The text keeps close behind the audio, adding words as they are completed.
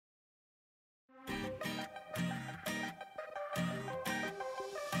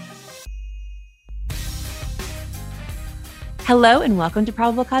Hello and welcome to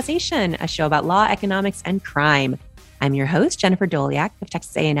Probable Causation, a show about law, economics, and crime. I'm your host, Jennifer Doliak of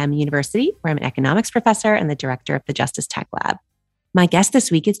Texas A&M University, where I'm an economics professor and the director of the Justice Tech Lab. My guest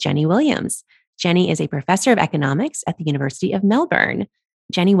this week is Jenny Williams. Jenny is a professor of economics at the University of Melbourne.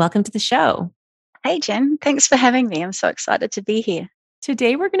 Jenny, welcome to the show. Hey, Jen. Thanks for having me. I'm so excited to be here.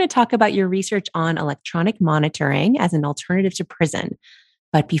 Today, we're going to talk about your research on electronic monitoring as an alternative to prison.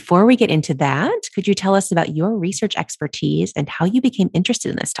 But before we get into that, could you tell us about your research expertise and how you became interested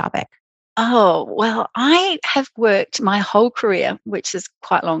in this topic? Oh, well, I have worked my whole career, which is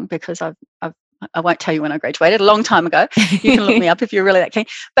quite long because I won't tell you when I graduated, a long time ago. You can look me up if you're really that keen.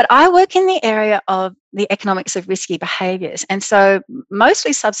 But I work in the area of the economics of risky behaviours. And so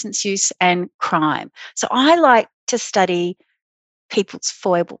mostly substance use and crime. So I like to study people's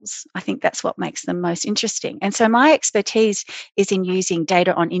foibles. I think that's what makes them most interesting. And so my expertise is in using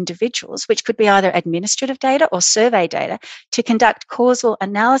data on individuals, which could be either administrative data or survey data, to conduct causal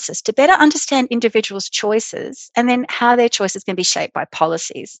analysis to better understand individuals' choices and then how their choices can be shaped by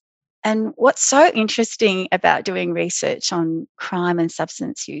policies. And what's so interesting about doing research on crime and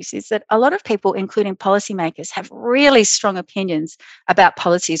substance use is that a lot of people, including policymakers, have really strong opinions about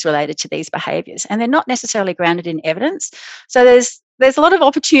policies related to these behaviours, and they're not necessarily grounded in evidence. So there's a lot of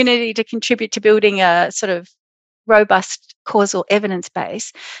opportunity to contribute to building a sort of robust causal evidence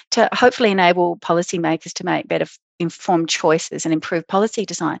base to hopefully enable policymakers to make better informed choices and improve policy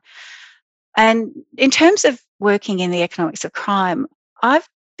design. And in terms of working in the economics of crime, I've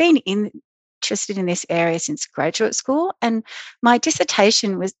been interested in this area since graduate school, and my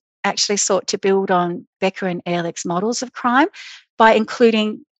dissertation was actually sought to build on Becker and Ehrlich's models of crime by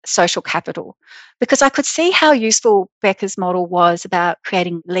including social capital, because I could see how useful Becker's model was about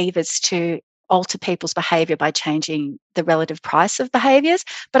creating levers to alter people's behaviour by changing the relative price of behaviours.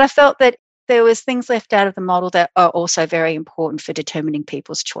 But I felt that there was things left out of the model that are also very important for determining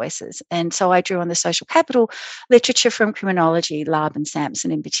people's choices. And so I drew on the social capital literature from criminology, Laab and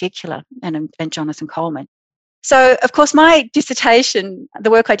Sampson in particular, and Jonathan Coleman. So, of course, my dissertation,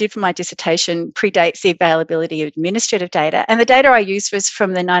 the work I did for my dissertation predates the availability of administrative data. And the data I used was from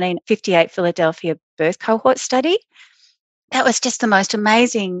the 1958 Philadelphia birth cohort study. That was just the most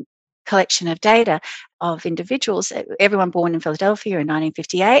amazing collection of data of individuals, everyone born in Philadelphia in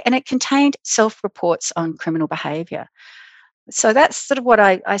 1958, and it contained self-reports on criminal behaviour. So that's sort of what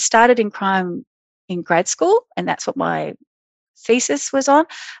I started in crime in grad school, and that's what my thesis was on.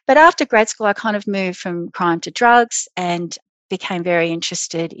 But after grad school, I kind of moved from crime to drugs and became very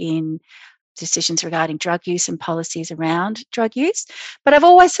interested in decisions regarding drug use and policies around drug use. But I've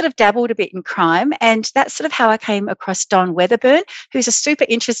always sort of dabbled a bit in crime, and that's sort of how I came across Don Weatherburn, who's a super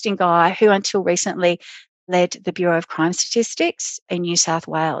interesting guy who until recently led the Bureau of Crime Statistics in New South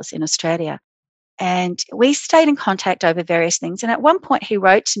Wales in Australia. And we stayed in contact over various things. And at one point he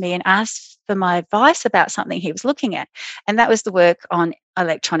wrote to me and asked for my advice about something he was looking at. And that was the work on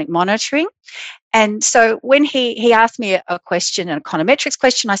electronic monitoring. And so when he asked me a question, an econometrics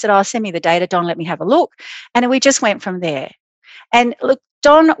question, I said, "Oh, send me the data, Don, let me have a look." And we just went from there. And look,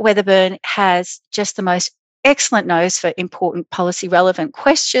 Don Weatherburn has just the most excellent nose for important policy relevant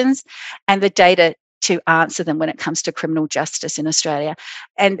questions and the data to answer them when it comes to criminal justice in Australia.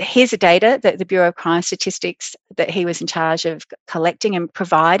 And here's the data that the Bureau of Crime Statistics that he was in charge of collecting and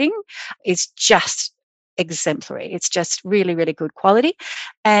providing is just exemplary. It's just really, really good quality.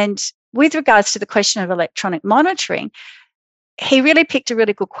 And with regards to the question of electronic monitoring, he really picked a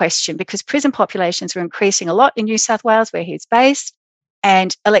really good question because prison populations were increasing a lot in New South Wales, where he's based.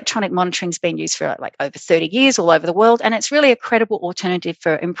 And electronic monitoring has been used for like over 30 years all over the world. And it's really a credible alternative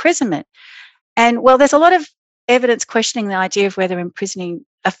for imprisonment. And well, there's a lot of evidence questioning the idea of whether imprisoning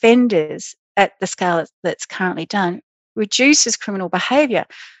offenders at the scale that's currently done reduces criminal behaviour.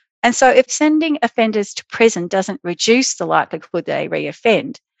 And so if sending offenders to prison doesn't reduce the likelihood they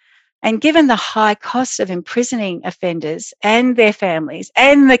reoffend, and given the high cost of imprisoning offenders and their families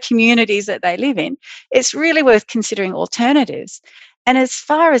and the communities that they live in, it's really worth considering alternatives. And as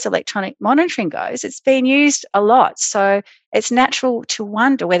far as electronic monitoring goes, it's been used a lot. So it's natural to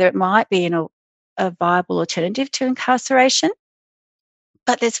wonder whether it might be a viable alternative to incarceration.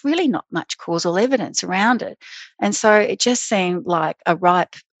 But there's really not much causal evidence around it. And so it just seemed like a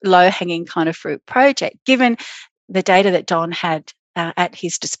ripe, low-hanging kind of fruit project, given the data that Don had at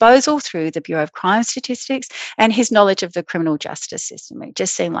his disposal through the Bureau of Crime Statistics and his knowledge of the criminal justice system. It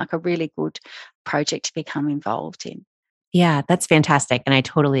just seemed like a really good project to become involved in. Yeah, that's fantastic. And I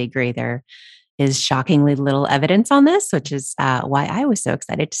totally agree. There is shockingly little evidence on this, which is why I was so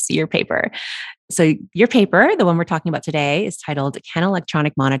excited to see your paper. So your paper, the one we're talking about today, is titled "Can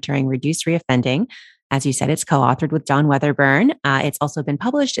Electronic Monitoring Reduce Reoffending?" As you said, it's co-authored with John Weatherburn. It's also been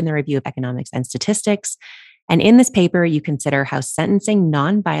published in the Review of Economics and Statistics. And in this paper, you consider how sentencing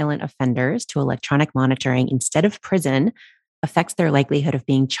nonviolent offenders to electronic monitoring instead of prison affects their likelihood of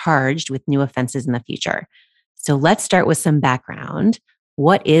being charged with new offenses in the future. So let's start with some background.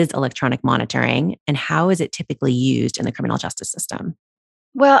 What is electronic monitoring and how is it typically used in the criminal justice system?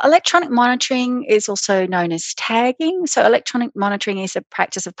 Well, electronic monitoring is also known as tagging. So, electronic monitoring is a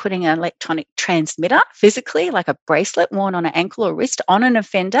practice of putting an electronic transmitter physically, like a bracelet worn on an ankle or wrist, on an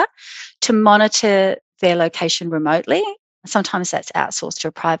offender to monitor their location remotely. Sometimes that's outsourced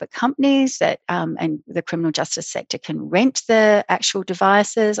to private companies that, and the criminal justice sector can rent the actual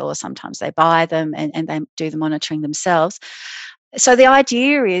devices, or sometimes they buy them and they do the monitoring themselves. So the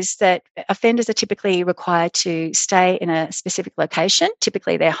idea is that offenders are typically required to stay in a specific location,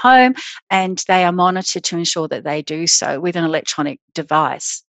 typically their home, and they are monitored to ensure that they do so with an electronic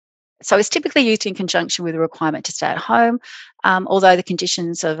device. So it's typically used in conjunction with a requirement to stay at home, although the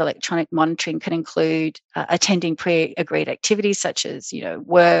conditions of electronic monitoring can include attending pre-agreed activities such as,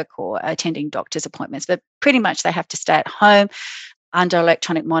 work or attending doctor's appointments, but pretty much they have to stay at home under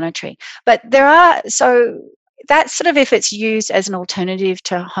electronic monitoring. But that's sort of if it's used as an alternative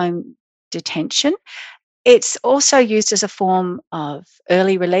to home detention. It's also used as a form of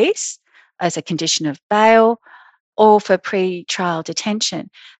early release, as a condition of bail, or for pre-trial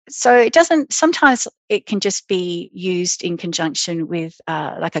detention. So sometimes it can just be used in conjunction with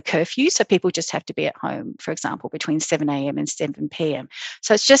like a curfew. So people just have to be at home, for example, between 7 a.m. and 7 p.m.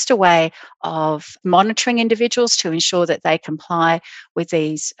 So it's just a way of monitoring individuals to ensure that they comply with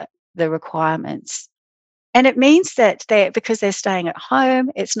the requirements. And it means that because they're staying at home,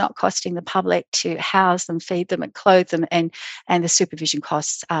 it's not costing the public to house them, feed them, and clothe them, and the supervision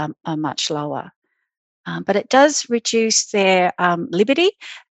costs are much lower. But it does reduce their liberty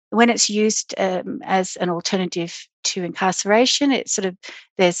when it's used as an alternative to incarceration.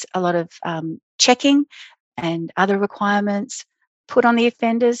 There's a lot of checking and other requirements put on the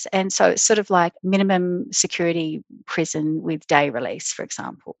offenders, and so it's sort of like minimum security prison with day release, for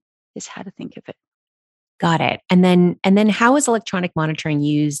example, is how to think of it. Got it. And then how is electronic monitoring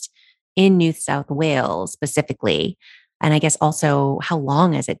used in New South Wales specifically? And I guess also how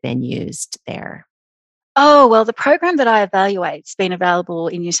long has it been used there? Oh, well, the program that I evaluate has been available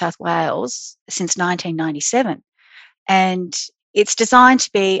in New South Wales since 1997. And it's designed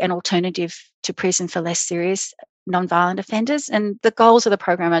to be an alternative to prison for less serious nonviolent offenders. And the goals of the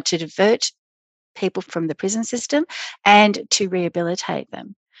program are to divert people from the prison system and to rehabilitate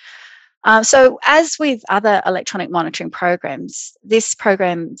them. So as with other electronic monitoring programs, this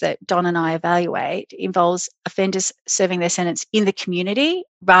program that Don and I evaluate involves offenders serving their sentence in the community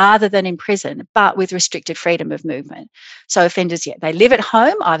rather than in prison, but with restricted freedom of movement. So offenders, they live at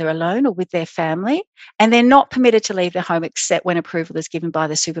home, either alone or with their family, and they're not permitted to leave their home except when approval is given by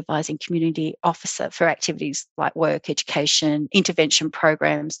the supervising community officer for activities like work, education, intervention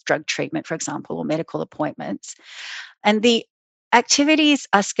programs, drug treatment, for example, or medical appointments. And the activities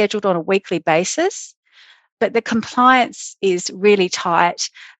are scheduled on a weekly basis, but the compliance is really tight.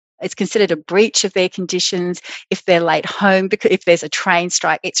 It's considered a breach of their conditions if they're late home, because if there's a train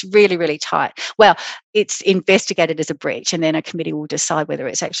strike, it's really, really tight. Well, it's investigated as a breach, and then a committee will decide whether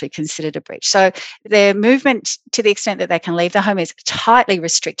it's actually considered a breach. So their movement, to the extent that they can leave the home, is tightly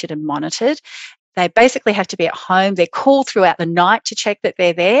restricted and monitored. They basically have to be at home. They're called throughout the night to check that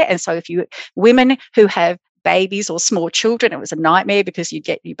they're there. And so women who have babies or small children, it was a nightmare because you'd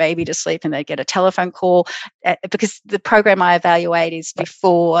get your baby to sleep and they'd get a telephone call because the program I evaluate is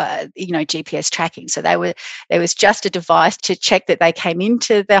before GPS tracking. So there was just a device to check that they came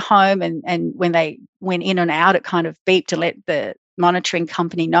into their home, and when they went in and out, it kind of beeped to let the monitoring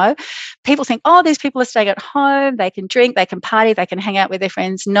company know. People think, these people are staying at home, they can drink, they can party, they can hang out with their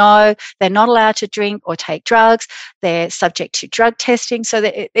friends. No, they're not allowed to drink or take drugs. They're subject to drug testing. So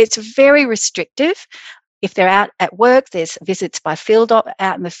it's very restrictive. If they're out at work, there's visits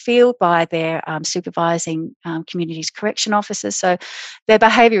out in the field by their supervising communities correction officers. So their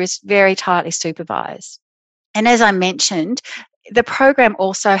behaviour is very tightly supervised. And as I mentioned, the program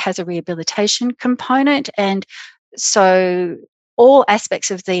also has a rehabilitation component. And so all aspects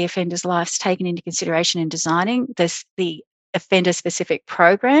of the offender's life is taken into consideration in designing the offender-specific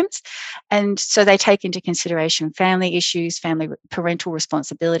programs. And so they take into consideration family issues, parental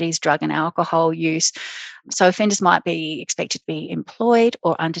responsibilities, drug and alcohol use. So offenders might be expected to be employed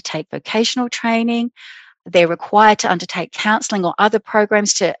or undertake vocational training. They're required to undertake counselling or other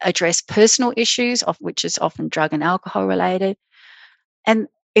programs to address personal issues, which is often drug and alcohol related. And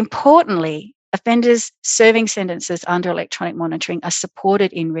importantly, offenders serving sentences under electronic monitoring are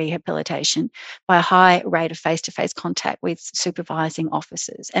supported in rehabilitation by a high rate of face-to-face contact with supervising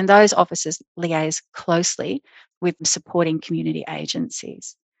officers. And those officers liaise closely with supporting community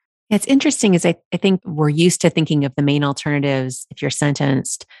agencies. It's interesting is I think we're used to thinking of the main alternatives if you're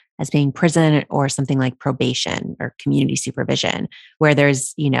sentenced as being prison or something like probation or community supervision, where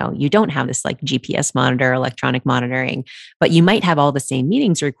there's, you don't have this like GPS monitor, electronic monitoring, but you might have all the same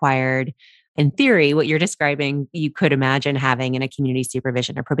meetings required. In theory, what you're describing, you could imagine having in a community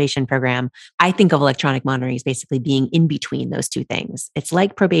supervision or probation program. I think of electronic monitoring as basically being in between those two things. It's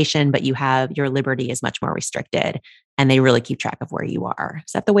like probation, but you have your liberty is much more restricted and they really keep track of where you are.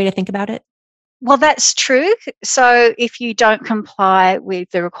 Is that the way to think about it? Well, that's true. So if you don't comply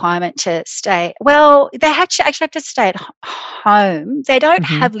with the requirement to stay, well, they actually have to stay at home. They don't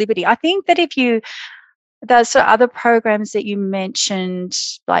have liberty. I think that there's other programs that you mentioned,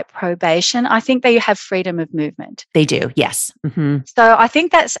 like probation, I think they have freedom of movement. They do, yes. So I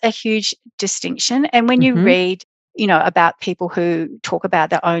think that's a huge distinction. And when you read, about people who talk about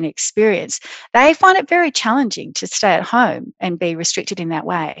their own experience, they find it very challenging to stay at home and be restricted in that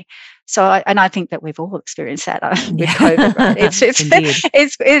way. So, I think that we've all experienced that with COVID. Right?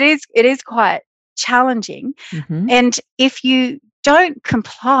 It is quite challenging. And if you don't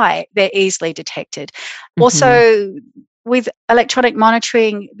comply, they're easily detected. Also, with electronic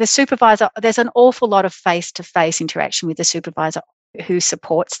monitoring, the supervisor, there's an awful lot of face-to-face interaction with the supervisor who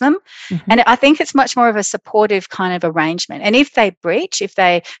supports them. And I think it's much more of a supportive kind of arrangement. And if they breach, if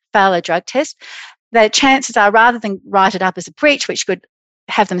they fail a drug test, the chances are, rather than write it up as a breach, which could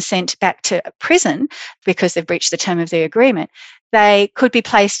have them sent back to prison because they've breached the term of the agreement, they could be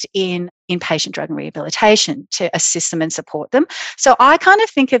placed in inpatient drug and rehabilitation to assist them and support them. So I kind of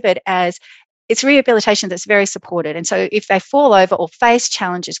think of it as it's rehabilitation that's very supported. And so if they fall over or face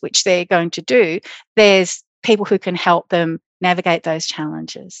challenges, which they're going to do, there's people who can help them navigate those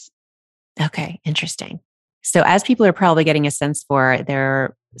challenges. Okay, interesting. So as people are probably getting a sense for, there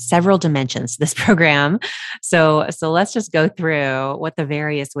are several dimensions to this program. So let's just go through what the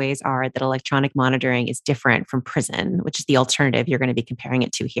various ways are that electronic monitoring is different from prison, which is the alternative you're going to be comparing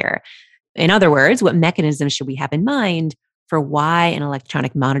it to here. In other words, what mechanisms should we have in mind for why an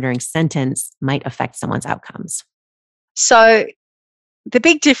electronic monitoring sentence might affect someone's outcomes? So the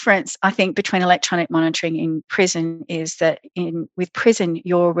big difference, I think, between electronic monitoring in prison is that with prison,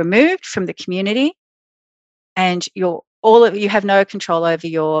 you're removed from the community and you have no control over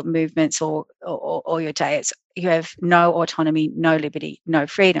your movements or your day. You have no autonomy, no liberty, no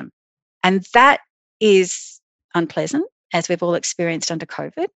freedom. And that is unpleasant, as we've all experienced under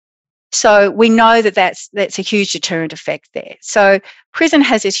COVID. So we know that that's a huge deterrent effect there. So prison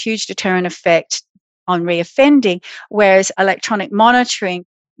has this huge deterrent effect on reoffending, whereas electronic monitoring,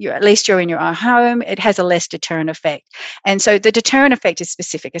 at least you're in your own home, it has a less deterrent effect. And so the deterrent effect is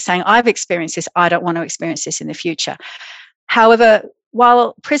specific. It's saying, I've experienced this, I don't want to experience this in the future. However,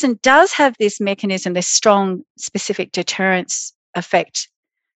 while prison does have this mechanism, this strong specific deterrence effect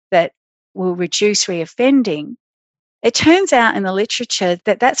that will reduce reoffending, it turns out in the literature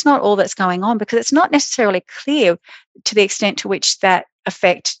that that's not all that's going on, because it's not necessarily clear to the extent to which that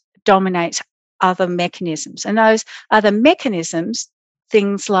effect dominates other mechanisms. And those other mechanisms,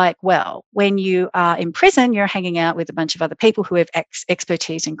 things like, well, when you are in prison, you're hanging out with a bunch of other people who have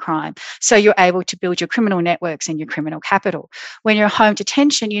expertise in crime. So you're able to build your criminal networks and your criminal capital. When you're home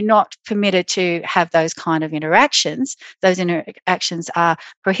detention, you're not permitted to have those kind of interactions. Those interactions are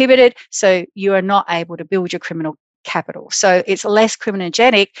prohibited. So you are not able to build your criminal capital. So it's less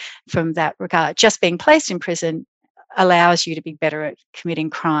criminogenic from that regard. Just being placed in prison allows you to be better at committing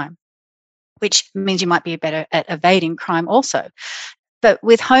crime, which means you might be better at evading crime also. But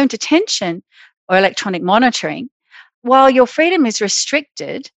with home detention or electronic monitoring, while your freedom is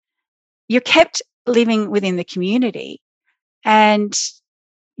restricted, you're kept living within the community. And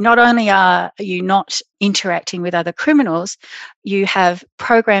not only are you not interacting with other criminals, you have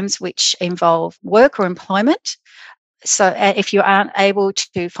programs which involve work or employment. So if you aren't able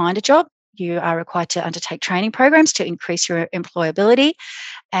to find a job, you are required to undertake training programs to increase your employability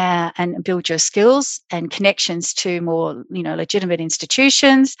and build your skills and connections to more, legitimate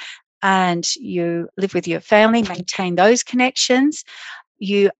institutions. And you live with your family, maintain those connections.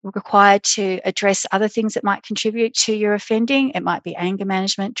 You are required to address other things that might contribute to your offending. It might be anger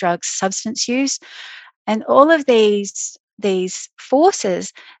management, drugs, substance use, and all of these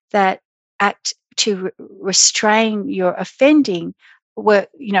forces that act to restrain your offending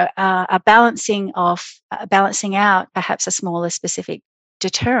are balancing out perhaps a smaller specific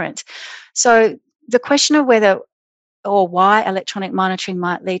deterrent. So the question of whether or why electronic monitoring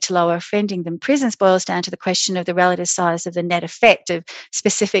might lead to lower offending than prisons boils down to the question of the relative size of the net effect of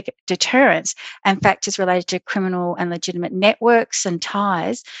specific deterrence and factors related to criminal and legitimate networks and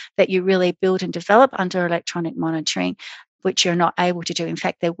ties that you really build and develop under electronic monitoring, which you're not able to do. In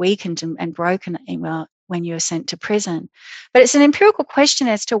fact, they're weakened and broken when you're sent to prison. But it's an empirical question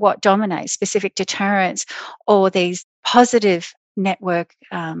as to what dominates, specific deterrence or these positive network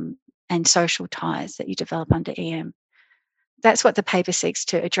and social ties that you develop under EM. That's what the paper seeks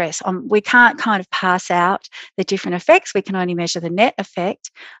to address. We can't kind of pass out the different effects. We can only measure the net effect,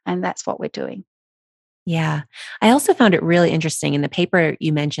 and that's what we're doing. Yeah. I also found it really interesting in the paper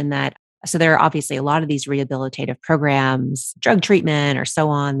you mentioned that, so there are obviously a lot of these rehabilitative programs, drug treatment or so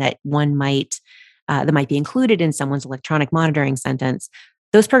on, that one might, that might be included in someone's electronic monitoring sentence.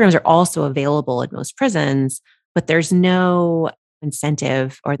 Those programs are also available in most prisons, but there's no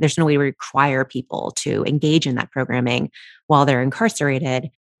incentive or there's no way to require people to engage in that programming while they're incarcerated.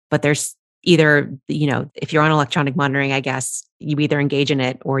 But there's either, if you're on electronic monitoring, I guess you either engage in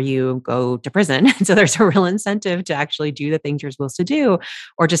it or you go to prison. So there's a real incentive to actually do the things you're supposed to do,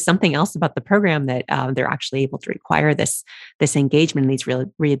 or just something else about the program that they're actually able to require this engagement in these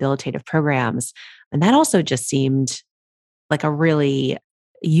rehabilitative programs. And that also just seemed like a really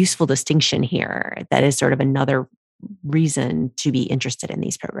useful distinction here. That is sort of another reason to be interested in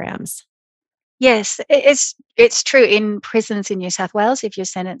these programs. Yes, it's true. In prisons in New South Wales, if your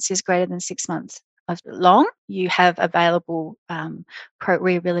sentence is greater than 6 months long, you have available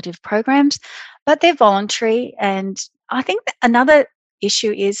rehabilitative programs, but they're voluntary. And I think that another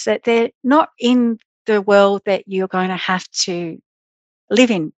issue is that they're not in the world that you're going to have to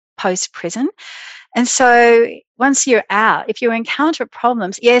live in post-prison. And so once you're out, if you encounter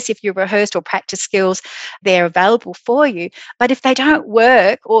problems, yes, if you rehearsed or practice skills, they're available for you. But if they don't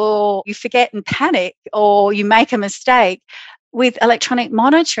work, or you forget and panic, or you make a mistake, with electronic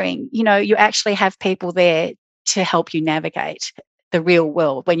monitoring, you actually have people there to help you navigate the real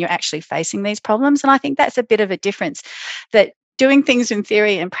world when you're actually facing these problems. And I think that's a bit of a difference, that doing things in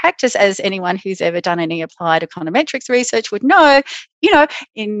theory and practice, as anyone who's ever done any applied econometrics research would know,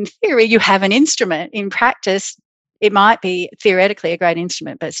 in theory, you have an instrument. In practice, it might be theoretically a great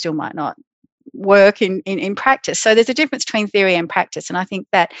instrument, but it still might not work in practice. So there's a difference between theory and practice. And I think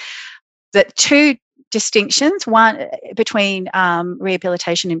that two distinctions, one between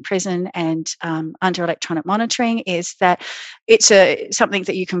rehabilitation in prison and under electronic monitoring, is that it's something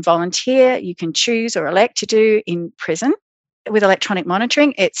that you can volunteer, you can choose or elect to do in prison. With electronic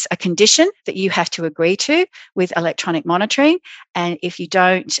monitoring, it's a condition that you have to agree to with electronic monitoring. And if you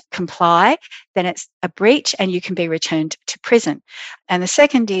don't comply, then it's a breach and you can be returned to prison. And the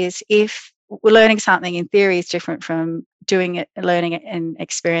second is, if learning something in theory is different from doing it, learning it and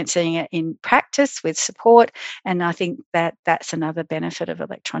experiencing it in practice with support. And I think that that's another benefit of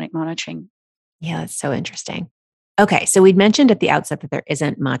electronic monitoring. Yeah, that's so interesting. Okay, so we'd mentioned at the outset that there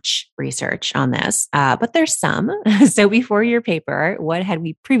isn't much research on this, but there's some. So before your paper, what had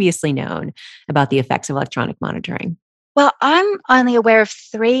we previously known about the effects of electronic monitoring? Well, I'm only aware of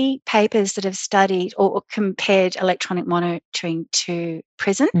 3 papers that have studied or compared electronic monitoring to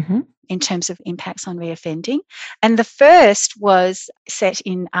prison in terms of impacts on reoffending. And the first was set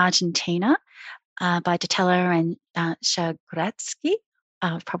in Argentina by Detella and Shagratsky.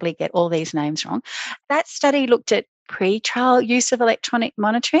 I'll probably get all these names wrong. That study looked at pre-trial use of electronic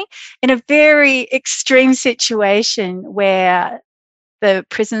monitoring in a very extreme situation where the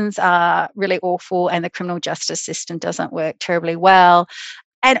prisons are really awful and the criminal justice system doesn't work terribly well.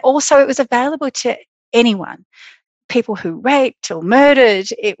 And also it was available to anyone, people who raped or murdered.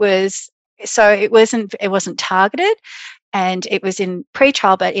 It wasn't targeted. And it was in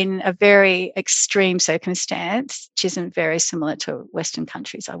pre-trial, but in a very extreme circumstance, which isn't very similar to Western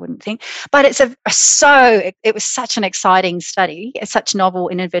countries, I wouldn't think. But it was such an exciting study, such novel,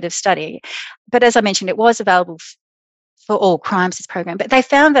 innovative study. But as I mentioned, it was available for all crimes, this program. But they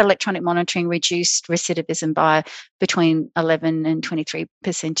found that electronic monitoring reduced recidivism by between 11 and 23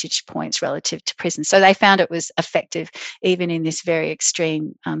 percentage points relative to prison. So they found it was effective even in this very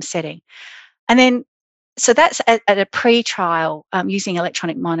extreme setting. And then, so that's at a pre-trial using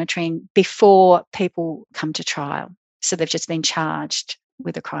electronic monitoring before people come to trial. So they've just been charged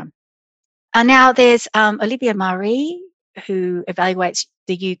with a crime. And now there's Olivia Marie, who evaluates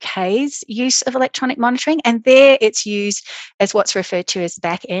the UK's use of electronic monitoring. And there it's used as what's referred to as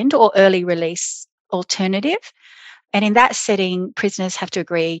back end or early release alternative. And in that setting, prisoners have to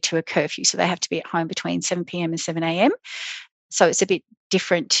agree to a curfew. So they have to be at home between 7 p.m. and 7 a.m. So it's a bit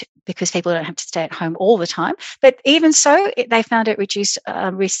different because people don't have to stay at home all the time. But even so, they found it reduced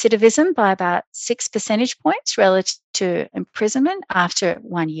recidivism by about 6 percentage points relative to imprisonment after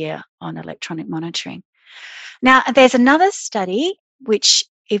 1 year on electronic monitoring. Now, there's another study which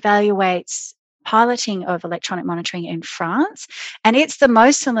evaluates piloting of electronic monitoring in France, and it's the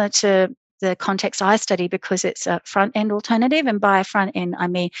most similar to the context I study because it's a front-end alternative. And by a front end, I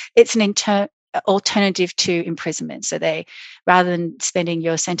mean it's an alternative to imprisonment. So they, rather than spending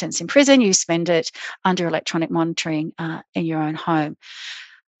your sentence in prison, you spend it under electronic monitoring in your own home.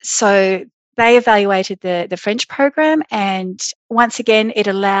 So they evaluated the French program, and once again, it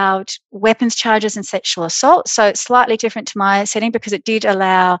allowed weapons charges and sexual assault. So it's slightly different to my setting because it did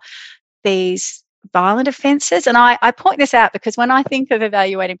allow these violent offences. And I point this out because when I think of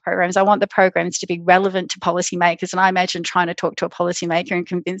evaluating programs, I want the programs to be relevant to policymakers. And I imagine trying to talk to a policymaker and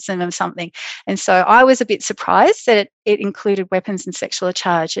convince them of something. And so I was a bit surprised that it included weapons and sexual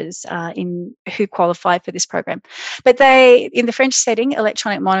charges in who qualified for this program. But in the French setting,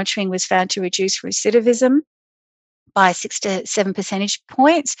 electronic monitoring was found to reduce recidivism by 6 to 7 percentage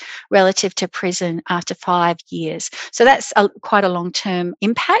points relative to prison after 5 years. So that's quite a long-term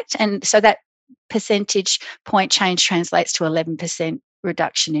impact. And so that percentage point change translates to 11%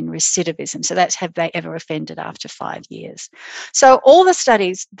 reduction in recidivism. So that's have they ever offended after 5 years. So all the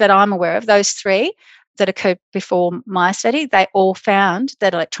studies that I'm aware of, those 3 that occurred before my study, they all found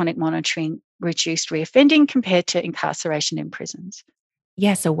that electronic monitoring reduced reoffending compared to incarceration in prisons.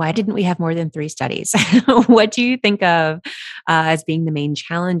 Yeah. So why didn't we have more than 3 studies? What do you think of as being the main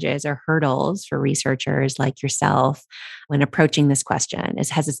challenges or hurdles for researchers like yourself when approaching this question?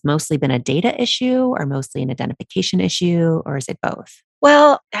 Has this mostly been a data issue or mostly an identification issue, or is it both?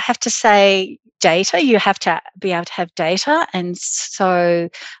 Well, I have to say data. You have to be able to have data. And so,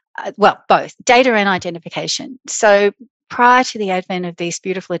 both data and identification. So prior to the advent of these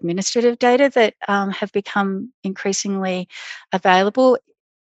beautiful administrative data that have become increasingly available,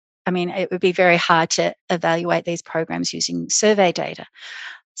 I mean, it would be very hard to evaluate these programs using survey data.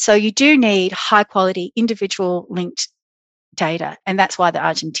 So you do need high quality individual linked data. And that's why the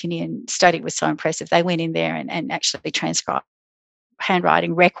Argentinian study was so impressive. They went in there and actually transcribed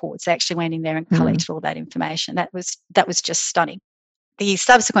handwriting records. They actually went in there and collected all that information. That was just stunning. The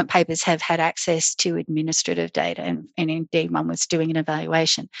subsequent papers have had access to administrative data, and indeed one was doing an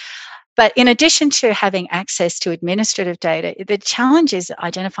evaluation. But in addition to having access to administrative data, the challenge is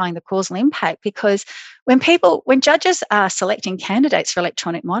identifying the causal impact, because when judges are selecting candidates for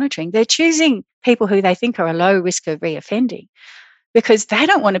electronic monitoring, they're choosing people who they think are a low risk of reoffending, because they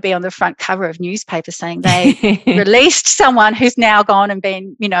don't want to be on the front cover of newspapers saying they released someone who's now gone and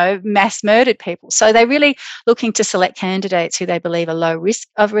been, mass murdered people. So they're really looking to select candidates who they believe are low risk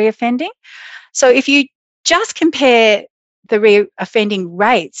of reoffending. So if you just compare the reoffending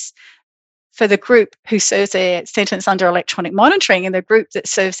rates for the group who serves their sentence under electronic monitoring and the group that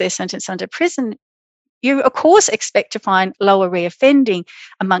serves their sentence under prison, you, of course, expect to find lower reoffending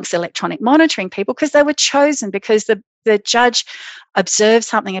amongst electronic monitoring people because they were chosen because the judge observed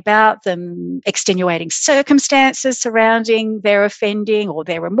something about them, extenuating circumstances surrounding their offending or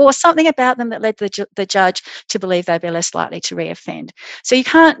their remorse, something about them that led the judge to believe they'd be less likely to reoffend. So you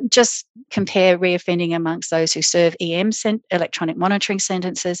can't just compare reoffending amongst those who serve electronic monitoring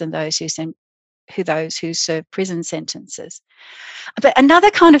sentences and those who serve prison sentences. But another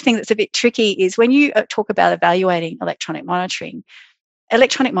kind of thing that's a bit tricky is when you talk about evaluating electronic monitoring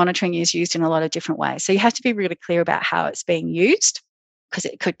is used in a lot of different ways. So you have to be really clear about how it's being used, because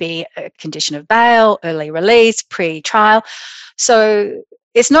it could be a condition of bail, early release, pre-trial. So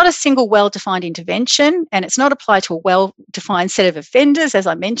it's not a single well-defined intervention, and it's not applied to a well-defined set of offenders. As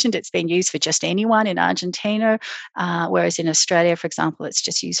I mentioned, it's been used for just anyone in Argentina, whereas in Australia, for example, it's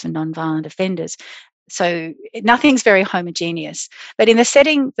just used for non-violent offenders. So nothing's very homogeneous. But in the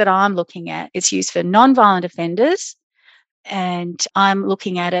setting that I'm looking at, it's used for non-violent offenders, and I'm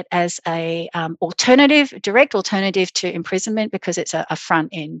looking at it as a direct alternative to imprisonment, because it's a front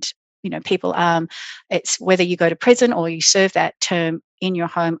end. People, it's whether you go to prison or you serve that term in your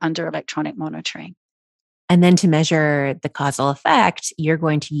home under electronic monitoring. And then to measure the causal effect, you're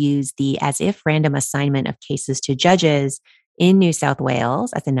going to use the as if random assignment of cases to judges in New South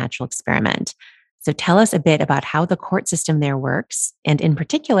Wales as a natural experiment. So tell us a bit about how the court system there works, and in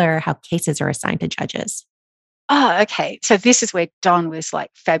particular, how cases are assigned to judges. Oh, okay. So this is where Don was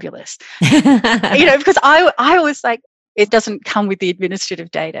like fabulous, because I was like, it doesn't come with the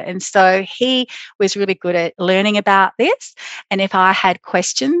administrative data. And so he was really good at learning about this. And if I had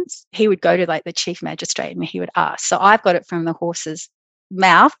questions, he would go to like the chief magistrate and he would ask. So I've got it from the horse's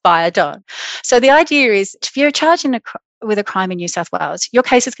mouth via Don. So the idea is, if you're charged in with a crime in New South Wales, your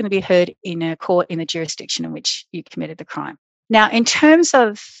case is going to be heard in a court in the jurisdiction in which you committed the crime. Now, in terms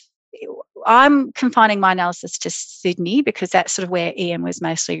of, I'm confining my analysis to Sydney because that's sort of where EM was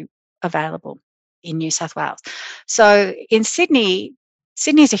mostly available in New South Wales. So in Sydney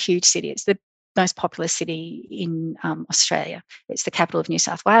is a huge city. It's the most populous city in Australia. It's the capital of New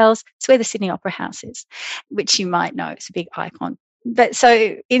South Wales. It's where the Sydney Opera House is, which you might know. It's a big icon. But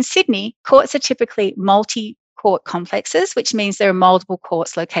so in Sydney, courts are typically multi-court complexes, which means there are multiple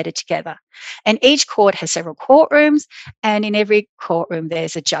courts located together. And each court has several courtrooms, and in every courtroom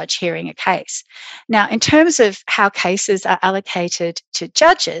there's a judge hearing a case. Now, in terms of how cases are allocated to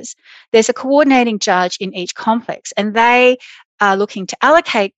judges, there's a coordinating judge in each complex, and they are looking to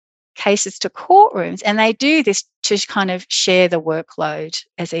allocate cases to courtrooms, and they do this to kind of share the workload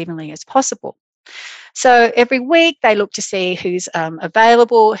as evenly as possible. So every week they look to see who's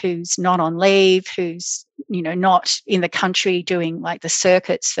available, who's not on leave, who's not in the country doing like the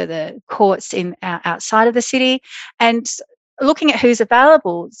circuits for the courts in outside of the city. And looking at who's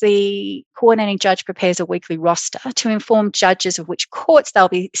available, the coordinating judge prepares a weekly roster to inform judges of which courts they'll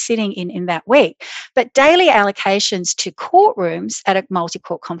be sitting in that week. But daily allocations to courtrooms at a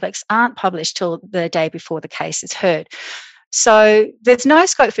multi-court complex aren't published till the day before the case is heard. So there's no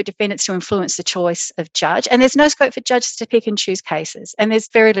scope for defendants to influence the choice of judge, and there's no scope for judges to pick and choose cases. And there's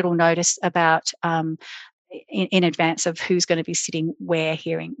very little notice about in advance of who's going to be sitting where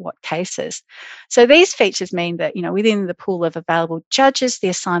hearing what cases. So these features mean that, within the pool of available judges, the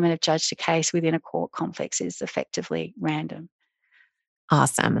assignment of judge to case within a court complex is effectively random.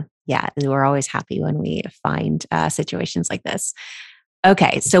 Awesome. Yeah, we're always happy when we find situations like this.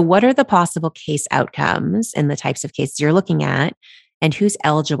 Okay, so what are the possible case outcomes and the types of cases you're looking at, and who's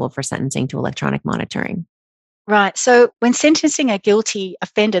eligible for sentencing to electronic monitoring? Right. So when sentencing a guilty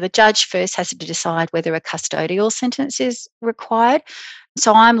offender, the judge first has to decide whether a custodial sentence is required.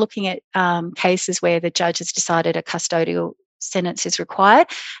 So I'm looking at cases where the judge has decided a custodial sentence is required.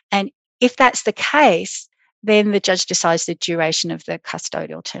 And if that's the case, then the judge decides the duration of the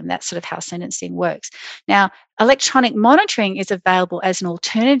custodial term. That's sort of how sentencing works. Now, electronic monitoring is available as an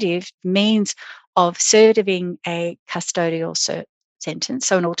alternative means of serving a custodial sentence.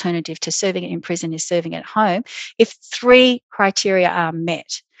 So an alternative to serving it in prison is serving it at home if three criteria are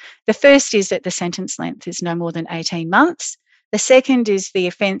met. The first is that the sentence length is no more than 18 months. The second is the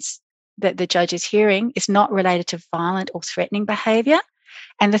offence that the judge is hearing is not related to violent or threatening behaviour.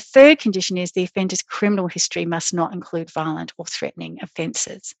 And the third condition is the offender's criminal history must not include violent or threatening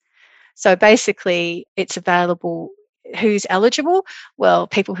offences. So basically, it's available. Who's eligible? Well,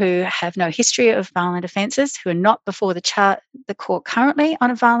 people who have no history of violent offences, who are not before the court currently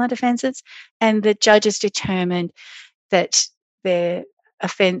on violent offences, and the judge has determined that their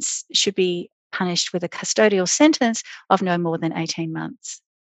offence should be punished with a custodial sentence of no more than 18 months.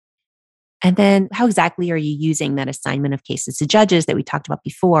 And then how exactly are you using that assignment of cases to judges that we talked about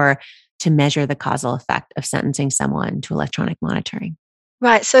before to measure the causal effect of sentencing someone to electronic monitoring?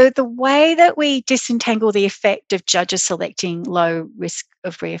 Right. So the way that we disentangle the effect of judges selecting low risk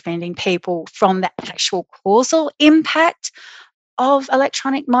of reoffending people from the actual causal impact of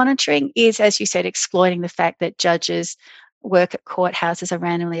electronic monitoring is, as you said, exploiting the fact that judges work at courthouses are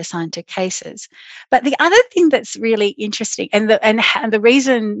randomly assigned to cases. But the other thing that's really interesting, and the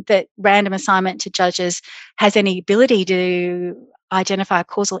reason that random assignment to judges has any ability to identify a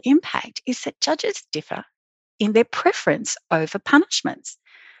causal impact, is that judges differ in their preference over punishments.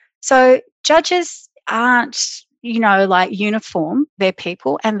 So judges aren't, like uniform, they're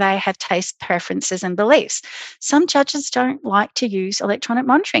people, and they have taste, preferences and beliefs. Some judges don't like to use electronic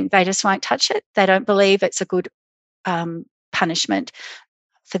monitoring. They just won't touch it. They don't believe it's a good punishment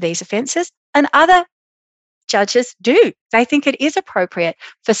for these offences. And other judges do. They think it is appropriate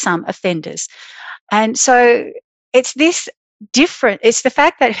for some offenders. And so it's this different, it's the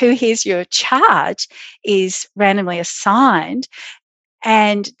fact that who hears your charge is randomly assigned,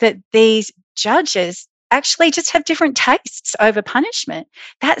 and that these judges actually just have different tastes over punishment.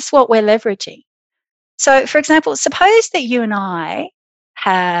 That's what we're leveraging. So, for example, suppose that you and I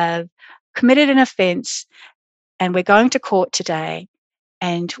have committed an offence and we're going to court today,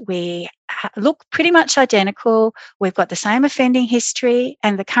 and we look pretty much identical. We've got the same offending history,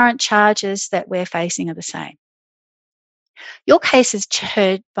 and the current charges that we're facing are the same. Your case is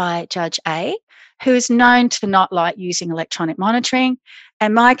heard by Judge A, who is known to not like using electronic monitoring,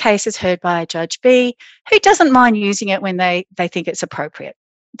 and my case is heard by Judge B, who doesn't mind using it when they think it's appropriate.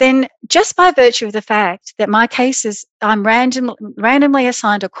 Then just by virtue of the fact that my case is, I'm randomly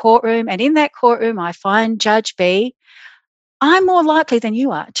assigned a courtroom, and in that courtroom I find Judge B, I'm more likely than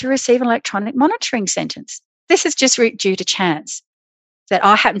you are to receive an electronic monitoring sentence. this is just due to chance that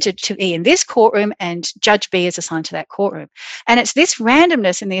I happen to be in this courtroom and Judge B is assigned to that courtroom. And it's this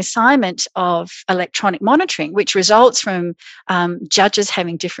randomness in the assignment of electronic monitoring, which results from judges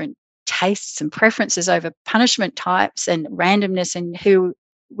having different tastes and preferences over punishment types and randomness in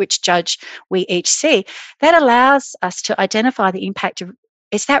which judge we each see, that allows us to identify the impact of,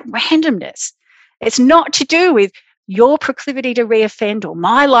 it's that randomness. It's not to do with your proclivity to reoffend or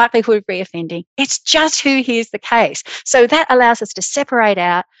my likelihood of reoffending. It's just who hears the case. So that allows us to separate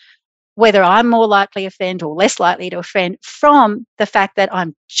out whether I'm more likely to offend or less likely to offend from the fact that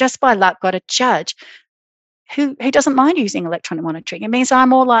I'm just by luck got a judge who doesn't mind using electronic monitoring. It means I'm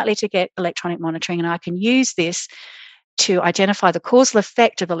more likely to get electronic monitoring, and I can use this to identify the causal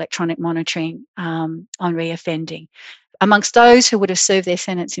effect of electronic monitoring on reoffending. Amongst those who would have served their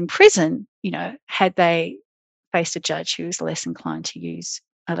sentence in prison, had they faced a judge who was less inclined to use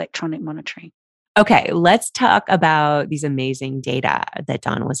electronic monitoring. Okay, let's talk about these amazing data that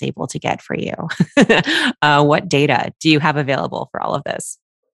Dawn was able to get for you. What data do you have available for all of this?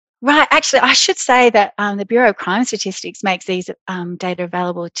 Right. Actually, I should say that the Bureau of Crime Statistics makes these data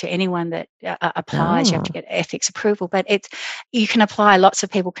available to anyone that applies. You have to get ethics approval, but you can apply. Lots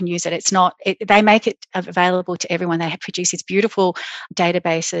of people can use it. They make it available to everyone. They produce these beautiful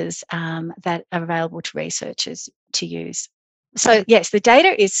databases that are available to researchers to use. So yes, the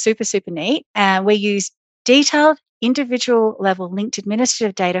data is super, super neat. We use detailed individual level linked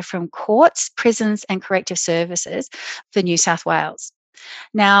administrative data from courts, prisons, and corrective services for New South Wales.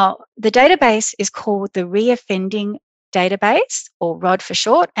 Now, the database is called the Reoffending Database, or ROD for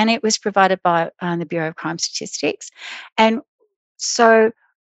short, and it was provided by the Bureau of Crime Statistics. And so,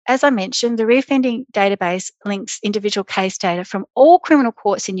 as I mentioned, the Reoffending Database links individual case data from all criminal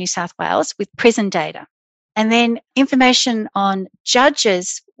courts in New South Wales with prison data. And then information on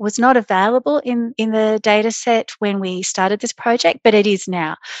judges was not available in the data set when we started this project, but it is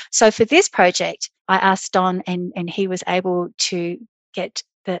now. So for this project, I asked Don, and he was able to get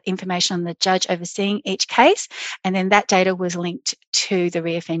the information on the judge overseeing each case, and then that data was linked to the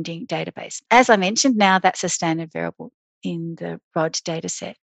reoffending database. As I mentioned, now that's a standard variable in the ROD data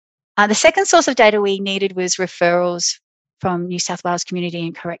set. The second source of data we needed was referrals from New South Wales Community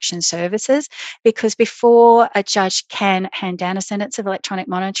and Correction Services, because before a judge can hand down a sentence of electronic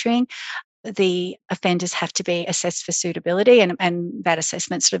monitoring, the offenders have to be assessed for suitability, and that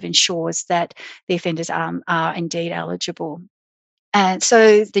assessment sort of ensures that the offenders are indeed eligible. And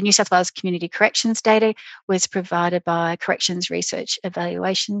so the New South Wales Community Corrections data was provided by Corrections Research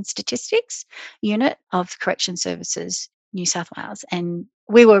Evaluation Statistics Unit of Correction Services New South Wales. And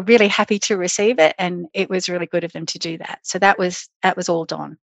we were really happy to receive it, and it was really good of them to do that. So that was all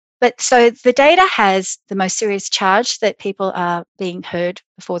done. But so the data has the most serious charge that people are being heard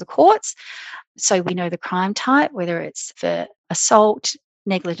before the courts. So we know the crime type, whether it's for assault,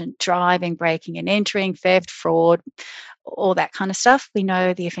 negligent driving, breaking and entering, theft, fraud, all that kind of stuff. We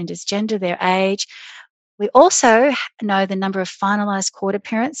know the offender's gender, their age. We also know the number of finalised court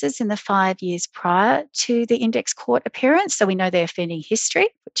appearances in the 5 years prior to the index court appearance. So we know their offending history,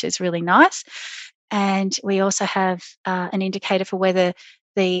 which is really nice. And we also have an indicator for whether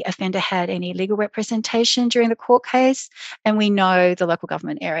the offender had any legal representation during the court case. And we know the local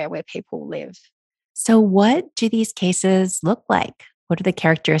government area where people live. So what do these cases look like? What are the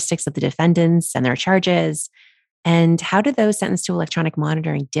characteristics of the defendants and their charges? And how do those sentenced to electronic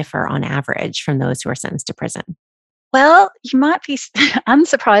monitoring differ on average from those who are sentenced to prison? Well, you might be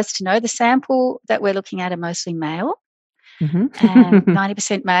unsurprised to know the sample that we're looking at are mostly male,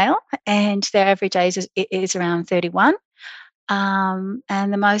 90% male, and their average age is around 31. And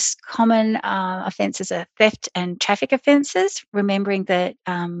the most common offences are theft and traffic offences, remembering that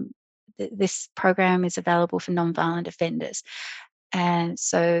this program is available for non-violent offenders. And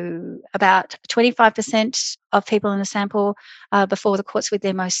so about 25% of people in the sample are before the courts with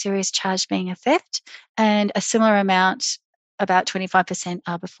their most serious charge being a theft, and a similar amount, about 25%,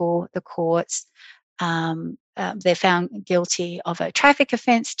 are before the courts. They're found guilty of a traffic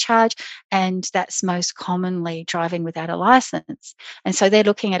offence charge, and that's most commonly driving without a licence. And so they're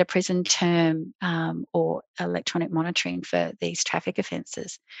looking at a prison term or electronic monitoring for these traffic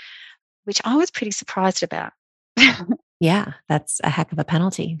offences, which I was pretty surprised about. Yeah, that's a heck of a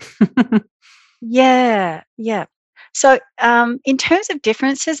penalty. Yeah. So in terms of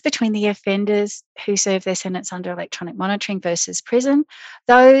differences between the offenders who serve their sentence under electronic monitoring versus prison,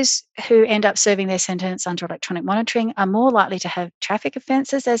 those who end up serving their sentence under electronic monitoring are more likely to have traffic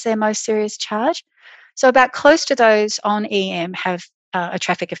offences as their most serious charge. So about close to those on EM have a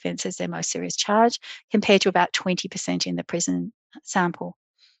traffic offence as their most serious charge, compared to about 20% in the prison sample.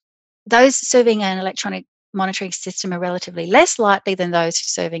 Those serving an electronic monitoring system are relatively less likely than those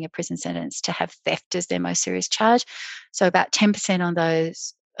serving a prison sentence to have theft as their most serious charge. So about 10% on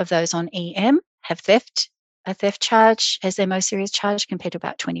those on EM have a theft charge as their most serious charge, compared to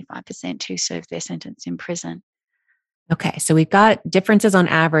about 25% who serve their sentence in prison. Okay, so we've got differences on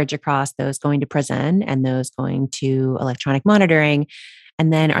average across those going to prison and those going to electronic monitoring.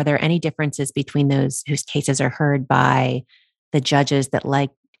 And then are there any differences between those whose cases are heard by the judges that like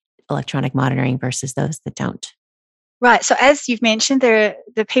electronic monitoring versus those that don't? Right. So as you've mentioned, there are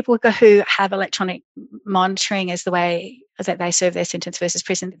the people who have electronic monitoring as the way that they serve their sentence versus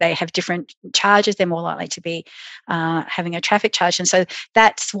prison. They have different charges. They're more likely to be having a traffic charge. And so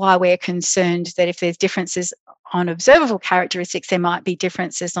that's why we're concerned that if there's differences on observable characteristics, there might be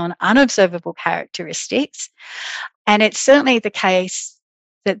differences on unobservable characteristics. And it's certainly the case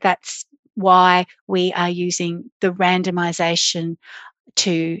that that's why we are using the randomization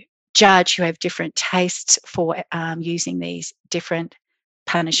to judge who have different tastes for using these different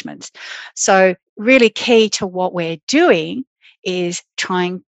punishments. So really key to what we're doing is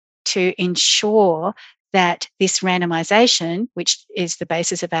trying to ensure that this randomization, which is the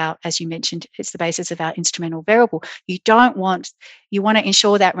basis of our, as you mentioned, it's the basis of our instrumental variable, you want to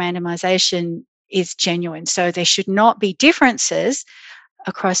ensure that randomization is genuine. So there should not be differences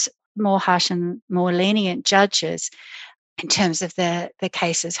across more harsh and more lenient judges in terms of the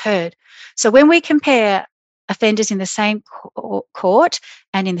cases heard. So when we compare offenders in the same court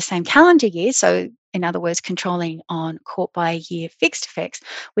and in the same calendar year, so in other words, controlling on court by year fixed effects,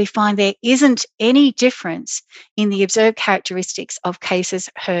 we find there isn't any difference in the observed characteristics of cases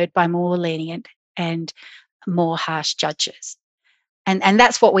heard by more lenient and more harsh judges. And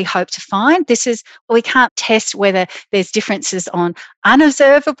that's what we hope to find. We can't test whether there's differences on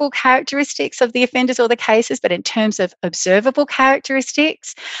unobservable characteristics of the offenders or the cases, but in terms of observable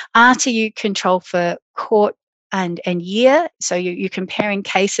characteristics, after you control for court and year, so you're comparing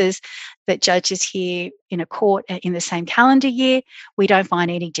cases that judges hear in a court in the same calendar year, we don't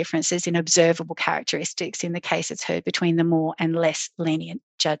find any differences in observable characteristics in the cases heard between the more and less lenient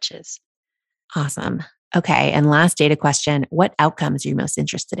judges. Awesome. Okay. And last data question, what outcomes are you most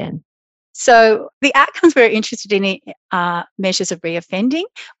interested in? So the outcomes we're interested in are measures of reoffending.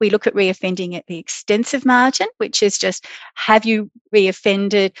 We look at reoffending at the extensive margin, which is just, have you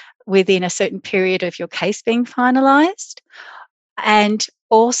reoffended within a certain period of your case being finalised? And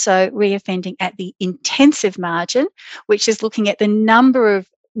also reoffending at the intensive margin, which is looking at the number of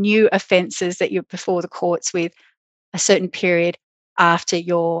new offences that you're before the courts with a certain period after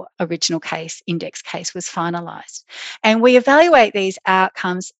your original case, index case, was finalised. And we evaluate these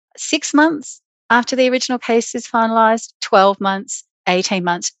outcomes 6 months after the original case is finalised, 12 months, 18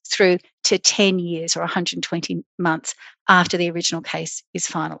 months, through to 10 years or 120 months after the original case is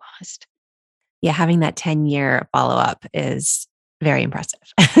finalised. Yeah, having that 10-year follow-up is very impressive.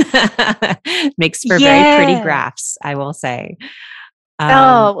 Makes for very pretty graphs, I will say.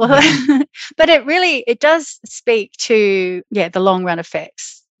 But it does speak to the long run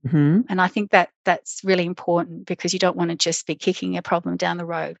effects. Mm-hmm. And I think that's really important, because you don't want to just be kicking a problem down the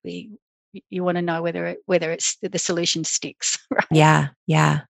road. You want to know whether it's the solution sticks. Right?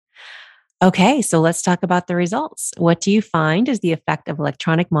 Yeah. Okay, so let's talk about the results. What do you find is the effect of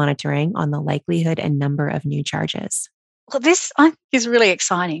electronic monitoring on the likelihood and number of new charges? Well, this I think is really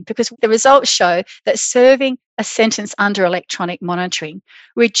exciting, because the results show that serving a sentence under electronic monitoring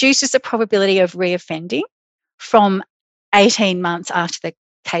reduces the probability of reoffending from 18 months after the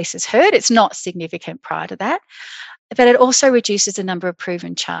case is heard. It's not significant prior to that, but it also reduces the number of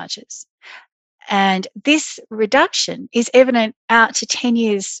proven charges. And this reduction is evident out to 10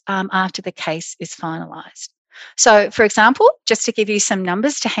 years after the case is finalised. So, for example, just to give you some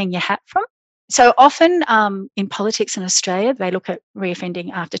numbers to hang your hat from, so often in politics in Australia, they look at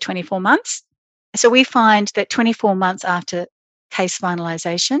reoffending after 24 months. So we find that 24 months after case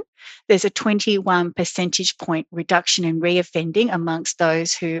finalisation, there's a 21 percentage point reduction in reoffending amongst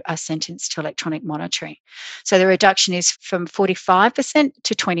those who are sentenced to electronic monitoring. So the reduction is from 45%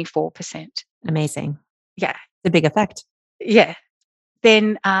 to 24%. Amazing. Yeah. It's a big effect. Yeah.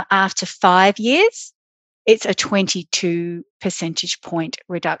 Then after 5 years, it's a 22 percentage point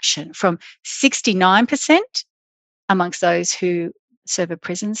reduction from 69% amongst those who serve a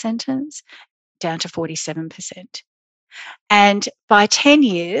prison sentence down to 47%. And by 10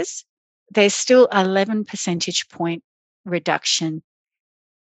 years, there's still 11 percentage point reduction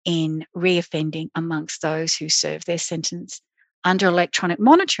in reoffending amongst those who serve their sentence under electronic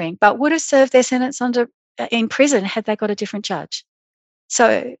monitoring, but would have served their sentence in prison had they got a different judge.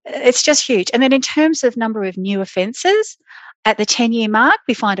 So it's just huge. And then in terms of number of new offences, At the 10-year mark,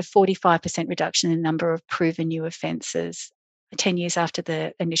 we find a 45% reduction in the number of proven new offences 10 years after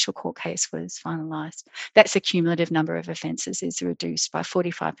the initial court case was finalised. That's the cumulative number of offences is reduced by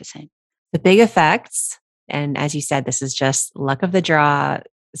 45%. The big effects, and as you said, this is just luck of the draw.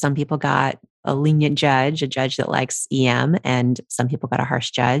 Some people got a lenient judge, a judge that likes EM, and some people got a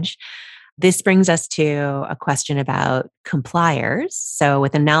harsh judge. This brings us to a question about compliers. So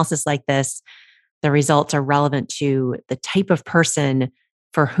with analysis like this, the results are relevant to the type of person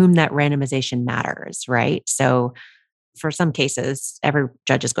for whom that randomization matters, right? So for some cases, every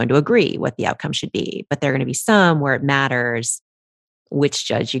judge is going to agree what the outcome should be, but there are going to be some where it matters which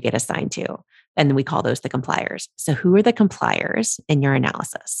judge you get assigned to. And then we call those the compliers. So who are the compliers in your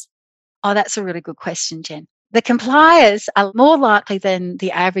analysis? Oh, that's a really good question, Jen. The compliers are more likely than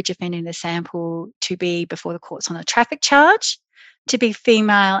the average offender in the sample to be before the courts on a traffic charge, to be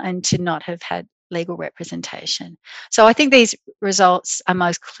female, and to not have had legal representation. So I think these results are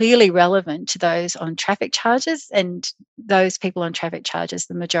most clearly relevant to those on traffic charges, and those people on traffic charges,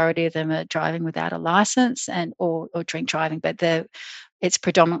 the majority of them are driving without a license and or drink driving, but it's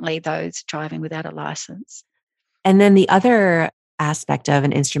predominantly those driving without a license. And then the other aspect of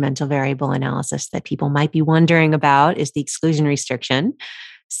an instrumental variable analysis that people might be wondering about is the exclusion restriction.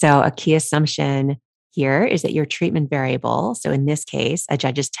 So a key assumption here is that your treatment variable, so in this case, a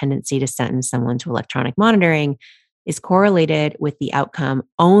judge's tendency to sentence someone to electronic monitoring, is correlated with the outcome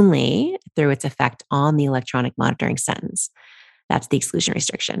only through its effect on the electronic monitoring sentence. That's the exclusion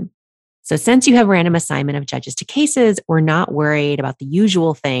restriction. So since you have random assignment of judges to cases, we're not worried about the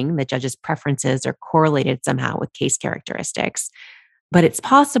usual thing that judges' preferences are correlated somehow with case characteristics. But it's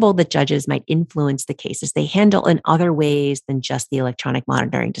possible that judges might influence the cases they handle in other ways than just the electronic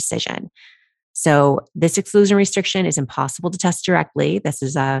monitoring decision. So this exclusion restriction is impossible to test directly. This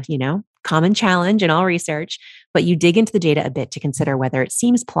is a, common challenge in all research, but you dig into the data a bit to consider whether it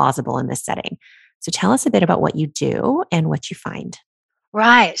seems plausible in this setting. So tell us a bit about what you do and what you find.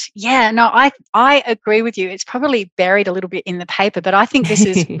 Right. Yeah, no, I agree with you. It's probably buried a little bit in the paper, but I think this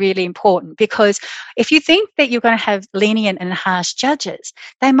is really important because if you think that you're going to have lenient and harsh judges,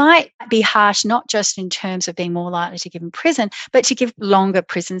 they might be harsh not just in terms of being more likely to give in prison, but to give longer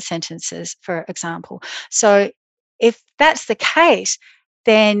prison sentences, for example. So if that's the case,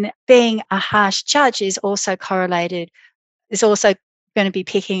 then being a harsh judge is also going to be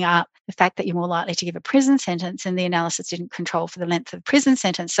picking up the fact that you're more likely to give a prison sentence, and the analysis didn't control for the length of the prison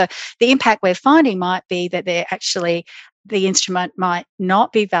sentence. So the impact we're finding might be that the instrument might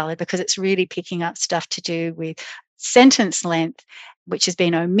not be valid because it's really picking up stuff to do with sentence length, which has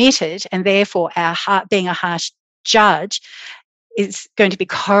been omitted, and therefore being a harsh judge is going to be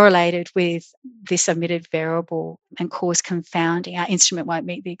correlated with this omitted variable and cause confounding. Our instrument won't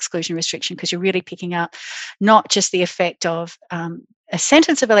meet the exclusion restriction because you're really picking up not just the effect of a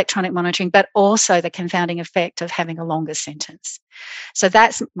sentence of electronic monitoring, but also the confounding effect of having a longer sentence. So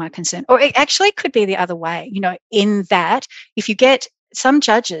that's my concern. Or it actually could be the other way, in that if you get some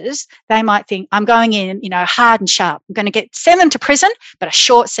judges, they might think, I'm going in, hard and sharp. I'm going to send them to prison, but a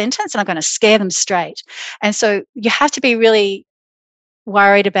short sentence, and I'm going to scare them straight. And so you have to be really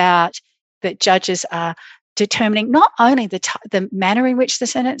worried about that judges are determining not only the manner in which the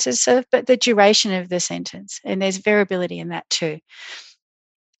sentence is served, but the duration of the sentence. And there's variability in that too.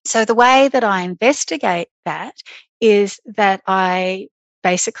 So the way that I investigate that is that I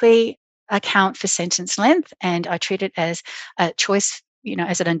basically account for sentence length, and I treat it as a choice,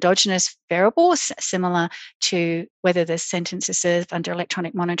 as an endogenous variable, similar to whether the sentence is served under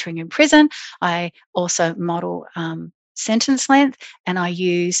electronic monitoring in prison. I also model sentence length, and I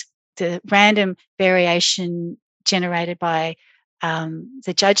use the random variation generated by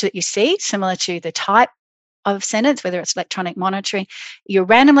the judge that you see, similar to the type of sentence, whether it's electronic monitoring. You're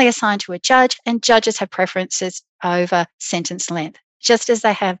randomly assigned to a judge, and judges have preferences over sentence length, just as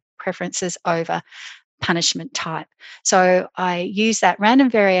they have preferences over punishment type. So I use that random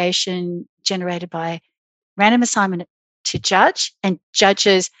variation generated by random assignment to judge, and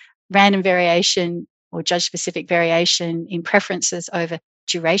judges' random variation or judge-specific variation in preferences over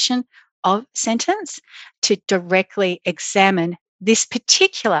duration of sentence to directly examine this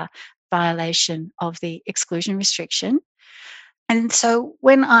particular violation of the exclusion restriction. And so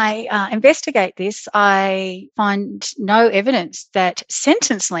when I investigate this, I find no evidence that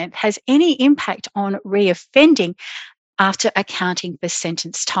sentence length has any impact on reoffending after accounting for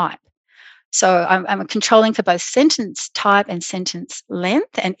sentence type. So I'm controlling for both sentence type and sentence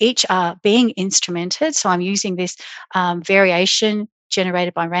length, and each are being instrumented. So I'm using this variation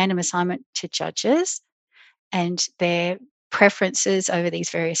generated by random assignment to judges and their preferences over these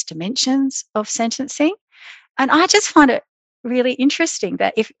various dimensions of sentencing. And I just find it really interesting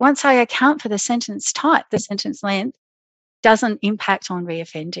that if once I account for the sentence type, the sentence length doesn't impact on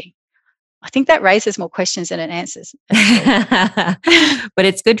reoffending. I think that raises more questions than it answers. But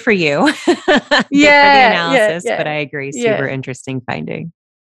it's good for you. Good for the analysis, but I agree, super interesting finding.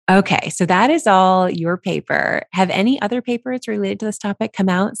 Okay, so that is all your paper. Have any other papers related to this topic come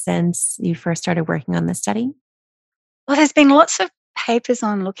out since you first started working on this study? Well, there's been lots of papers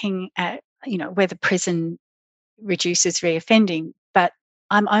on looking at, whether prison reduces reoffending, but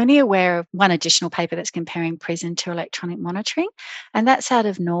I'm only aware of one additional paper that's comparing prison to electronic monitoring, and that's out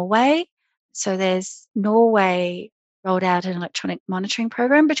of Norway. So there's Norway rolled out an electronic monitoring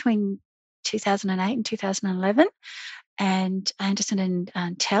program between 2008 and 2011, and Anderson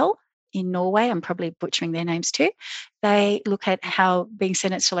and Tell in Norway, I'm probably butchering their names too, they look at how being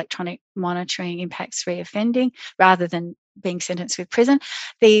sentenced to electronic monitoring impacts reoffending rather than being sentenced with prison.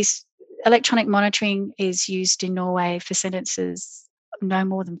 These electronic monitoring is used in Norway for sentences no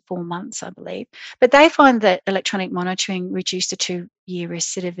more than 4 months, I believe. But they find that electronic monitoring reduced the 2-year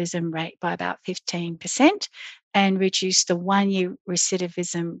recidivism rate by about 15% and reduced the 1-year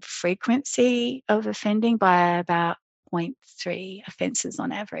recidivism frequency of offending by about 0.3 offences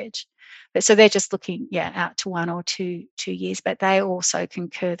on average. But so they're just looking, out to 1 or 2 years. But they also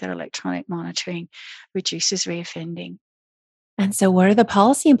concur that electronic monitoring reduces reoffending. And so, what are the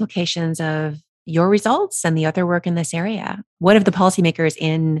policy implications of your results and the other work in this area? What have the policymakers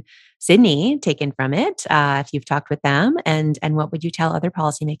in Sydney taken from it, if you've talked with them? And what would you tell other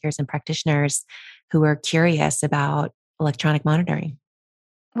policymakers and practitioners who are curious about electronic monitoring?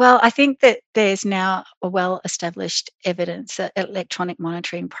 Well, I think that there's now a well-established evidence that electronic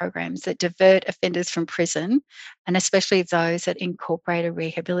monitoring programs that divert offenders from prison, and especially those that incorporate a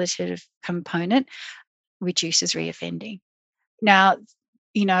rehabilitative component, reduces reoffending. Now,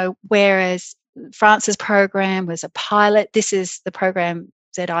 whereas France's program was a pilot, this is the program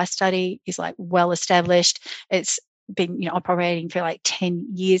that I study is like well established. It's been operating for like 10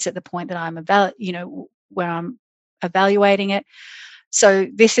 years at the point that I'm where I'm evaluating it. So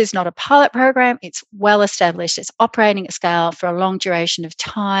this is not a pilot program. It's well established. It's operating at scale for a long duration of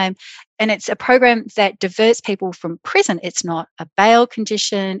time. And it's a program that diverts people from prison. It's not a bail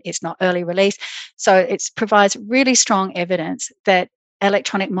condition. It's not early release. So it provides really strong evidence that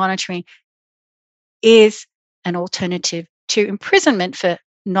electronic monitoring is an alternative to imprisonment for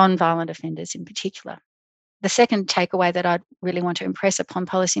non-violent offenders in particular. The second takeaway that I'd really want to impress upon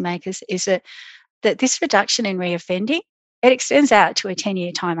policymakers is that this reduction in reoffending, it extends out to a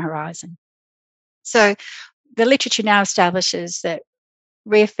 10-year time horizon. So the literature now establishes that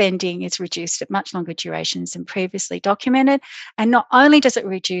reoffending is reduced at much longer durations than previously documented. And not only does it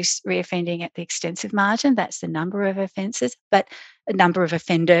reduce reoffending at the extensive margin, that's the number of offences, but a number of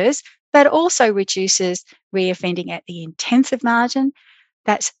offenders, but also reduces reoffending at the intensive margin,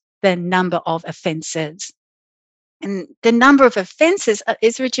 that's the number of offences. And the number of offences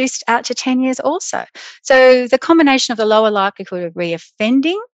is reduced out to 10 years also. So the combination of the lower likelihood of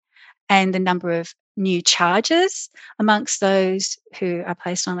reoffending and the number of new charges amongst those who are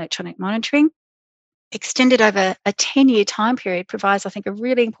placed on electronic monitoring, extended over a 10-year time period, provides, I think, a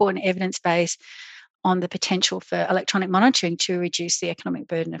really important evidence base on the potential for electronic monitoring to reduce the economic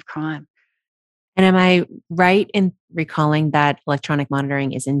burden of crime. And am I right in recalling that electronic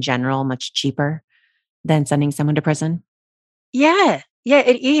monitoring is in general much cheaper than sending someone to prison? Yeah,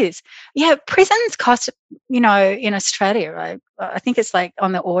 it is. Yeah, prisons cost, in Australia, right? I think it's like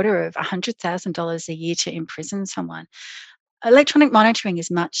on the order of $100,000 a year to imprison someone. Electronic monitoring is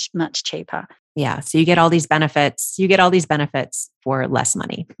much, much cheaper. Yeah. So you get all these benefits. You get all these benefits for less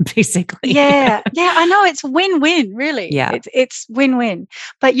money, basically. Yeah, I know. It's win-win, really. Yeah. It's win-win.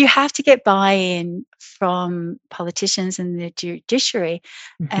 But you have to get buy-in from politicians and the judiciary.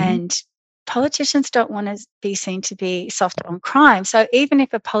 Mm-hmm. And politicians don't want to be seen to be soft on crime. So even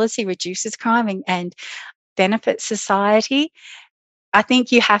if a policy reduces crime and benefits society, I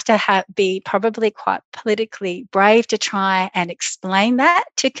think you have to be probably quite politically brave to try and explain that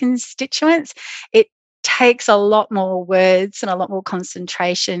to constituents. It takes a lot more words and a lot more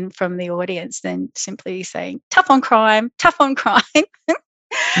concentration from the audience than simply saying tough on crime,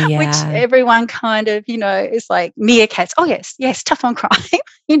 yeah. Which everyone kind of, is like meerkats. Oh, yes, tough on crime,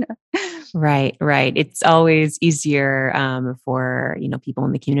 Right. It's always easier for, people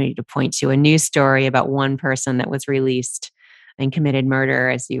in the community to point to a news story about one person that was released and committed murder,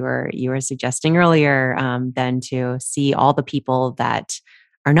 as you were suggesting earlier, than to see all the people that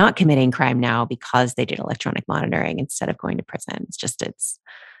are not committing crime now because they did electronic monitoring instead of going to prison. It's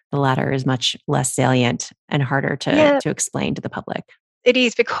the latter is much less salient and harder to explain to the public. It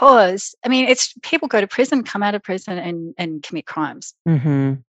is because, I mean, it's people go to prison, come out of prison and commit crimes.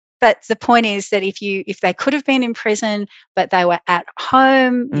 Mm-hmm. But the point is that if they could have been in prison, but they were at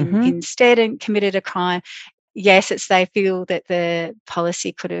home instead and committed a crime, yes, they feel that the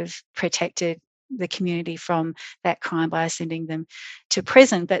policy could have protected the community from that crime by sending them to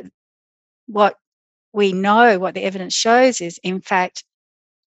prison. But what we know, what the evidence shows is, in fact,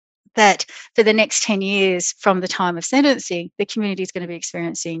 that for the next 10 years from the time of sentencing, the community is going to be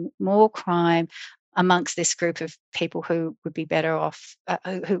experiencing more crime amongst this group of people who would be better off,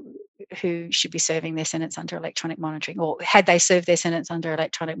 who should be serving their sentence under electronic monitoring, or had they served their sentence under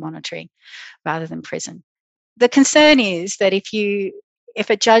electronic monitoring rather than prison. The concern is that if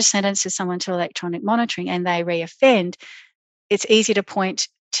a judge sentences someone to electronic monitoring and they reoffend, it's easy to point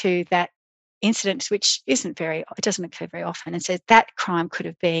to that incident, which it doesn't occur very often, and says that crime could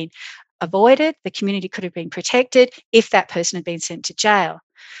have been avoided, the community could have been protected if that person had been sent to jail.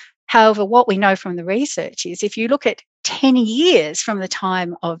 However, what we know from the research is if you look at 10 years from the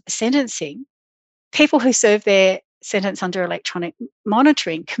time of sentencing, people who serve their sentence under electronic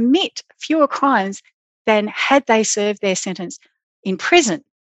monitoring commit fewer crimes than had they served their sentence in prison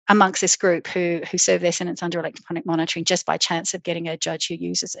amongst this group who serve their sentence under electronic monitoring just by chance of getting a judge who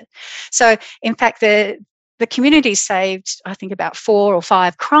uses it. So, in fact, the community saved, I think, about 4 or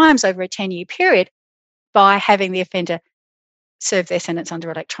 5 crimes over a 10-year period by having the offender serve their sentence under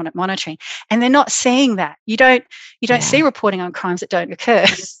electronic monitoring. And they're not seeing that. You don't see reporting on crimes that don't occur.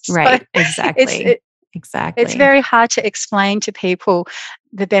 Right, exactly. Exactly. It's very hard to explain to people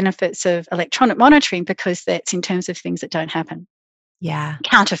the benefits of electronic monitoring because that's in terms of things that don't happen. Yeah.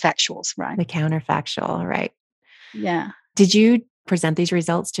 Counterfactuals, right? The counterfactual, right. Yeah. Did you present these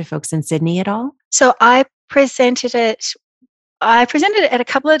results to folks in Sydney at all? So I presented it at a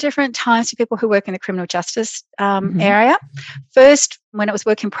couple of different times to people who work in the criminal justice area. First, when it was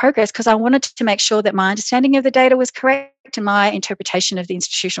work in progress, because I wanted to make sure that my understanding of the data was correct and my interpretation of the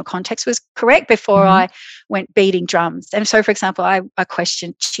institutional context was correct before I went beating drums. And so, for example, I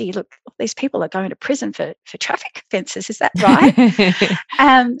questioned, look, these people are going to prison for traffic offences. Is that right?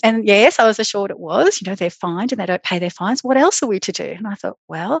 And yes, I was assured it was. They're fined and they don't pay their fines. What else are we to do? And I thought,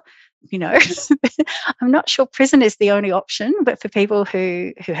 well, I'm not sure prison is the only option, but for people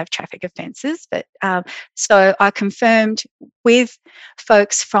who have traffic offences. But so I confirmed with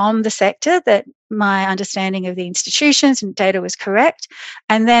folks from the sector that my understanding of the institutions and data was correct.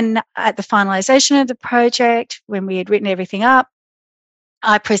 And then at the finalisation of the project, when we had written everything up,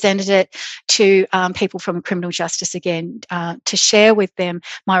 I presented it to people from criminal justice again to share with them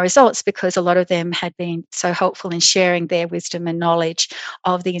my results, because a lot of them had been so helpful in sharing their wisdom and knowledge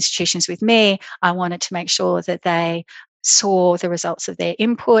of the institutions with me. I wanted to make sure that they saw the results of their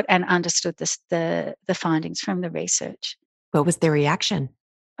input and understood the findings from the research. What was their reaction?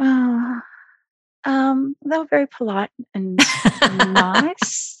 They were very polite and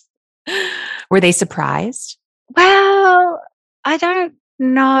nice. Were they surprised? Well, I don't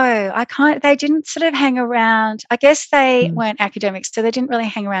know. They didn't sort of hang around. I guess they weren't academics, so they didn't really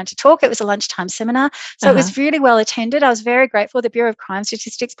hang around to talk. It was a lunchtime seminar. So it was really well attended. I was very grateful. The Bureau of Crime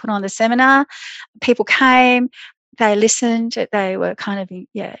Statistics put on the seminar. People came, they listened, they were kind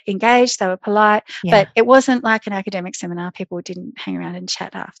of engaged, they were polite. But it wasn't like an academic seminar. People didn't hang around and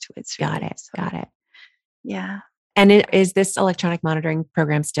chat afterwards. Really. Got it. Yeah. And is this electronic monitoring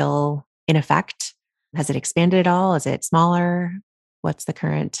program still in effect? Has it expanded at all? Is it smaller? What's the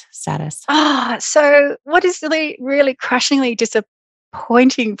current status? So what is really, really crushingly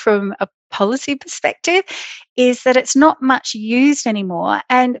disappointing from a policy perspective is that it's not much used anymore.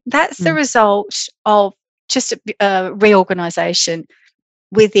 And that's the result of just a reorganisation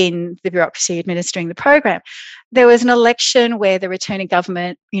within the bureaucracy administering the program. There was an election where the returning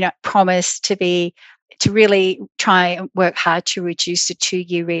government, promised to really try and work hard to reduce the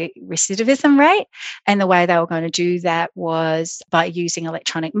 2-year recidivism rate. And the way they were going to do that was by using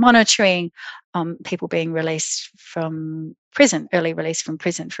electronic monitoring, people being released from prison, early release from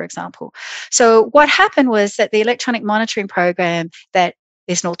prison, for example. So what happened was that the electronic monitoring program that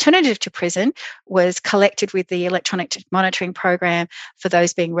is an alternative to prison was collected with the electronic monitoring program for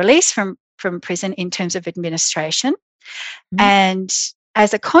those being released from prison in terms of administration. And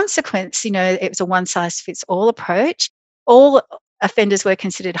as a consequence, it was a one-size-fits-all approach. All offenders were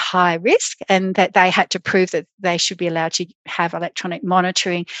considered high risk and that they had to prove that they should be allowed to have electronic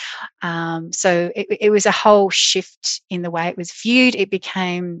monitoring. So it was a whole shift in the way it was viewed. It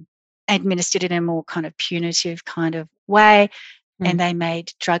became administered in a more kind of punitive kind of way. And they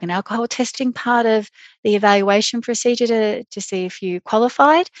made drug and alcohol testing part of the evaluation procedure to see if you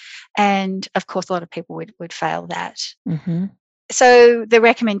qualified. And, of course, a lot of people would fail that. so the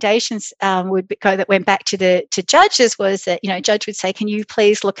recommendations that went back to judges was that, judge would say, can you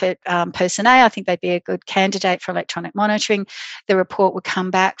please look at person A? I think they'd be a good candidate for electronic monitoring. The report would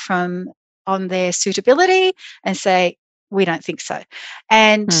come back on their suitability and say, we don't think so.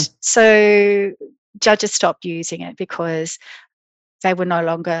 And so judges stopped using it because they were no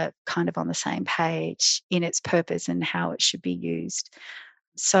longer kind of on the same page in its purpose and how it should be used.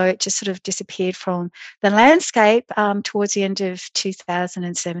 So it just sort of disappeared from the landscape towards the end of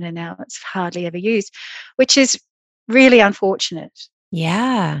 2007, and now it's hardly ever used, which is really unfortunate.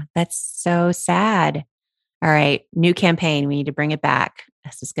 Yeah, that's so sad. All right, new campaign. We need to bring it back.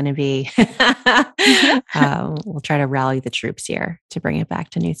 This is going to be, we'll try to rally the troops here to bring it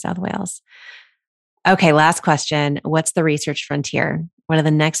back to New South Wales. Okay, last question. What's the research frontier? What are the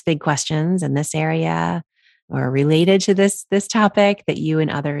next big questions in this area or related to this topic that you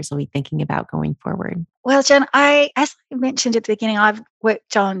and others will be thinking about going forward? Well, Jen, as I mentioned at the beginning, I've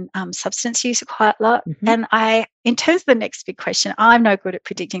worked on substance use quite a lot. And in terms of the next big question, I'm no good at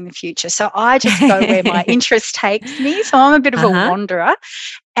predicting the future. So I just go where my interest takes me. So I'm a bit of a wanderer.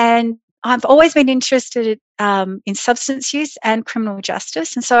 And I've always been interested in substance use and criminal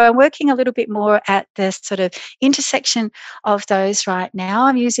justice. And so I'm working a little bit more at the sort of intersection of those right now.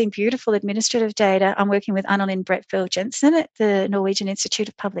 I'm using beautiful administrative data. I'm working with Annelin Bredtvet Jensen at the Norwegian Institute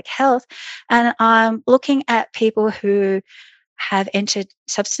of Public Health. And I'm looking at people who have entered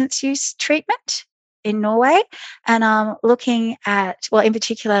substance use treatment in Norway. And I'm looking at, well, in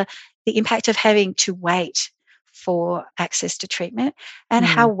particular, the impact of having to wait for access to treatment and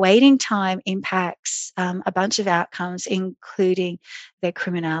how waiting time impacts a bunch of outcomes, including their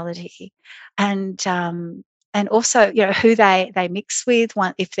criminality, and also who they mix with.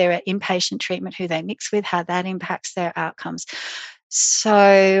 If they're at inpatient treatment, who they mix with, how that impacts their outcomes.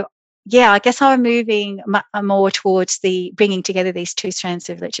 So I guess I'm moving more towards the bringing together these two strands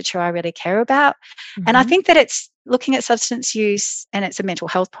of literature I really care about. And I think that it's looking at substance use, and it's a mental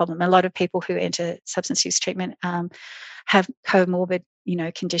health problem. A lot of people who enter substance use treatment have comorbid,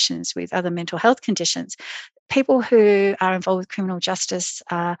 conditions with other mental health conditions. People who are involved with criminal justice,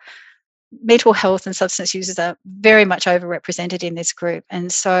 mental health and substance users are very much overrepresented in this group.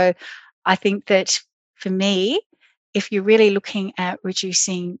 And so I think that for me, if you're really looking at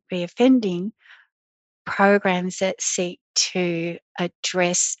reducing reoffending, programs that seek to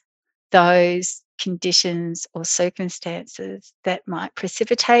address those conditions or circumstances that might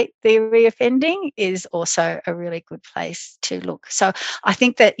precipitate the reoffending is also a really good place to look. So I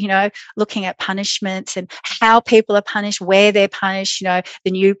think that, looking at punishments and how people are punished, where they're punished, the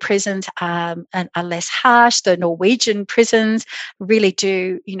new prisons are less harsh. The Norwegian prisons really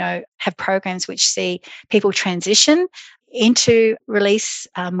do, have programs which see people transition into release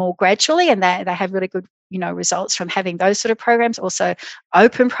more gradually, and they have really good results from having those sort of programs. Also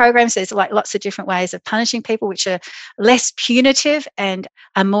open programs, there's lots of different ways of punishing people which are less punitive and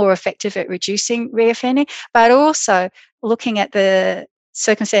are more effective at reducing reoffending, but also looking at the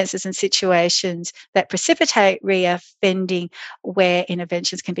circumstances and situations that precipitate reoffending where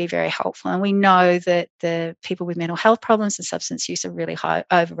interventions can be very helpful. And we know that the people with mental health problems and substance use are really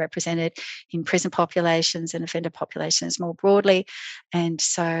overrepresented in prison populations and offender populations more broadly. And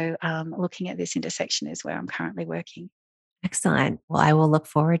so looking at this intersection is where I'm currently working. Excellent. Well, I will look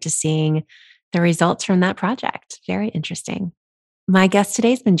forward to seeing the results from that project. Very interesting. My guest today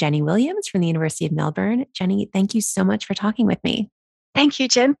has been Jenny Williams from the University of Melbourne. Jenny, thank you so much for talking with me. Thank you,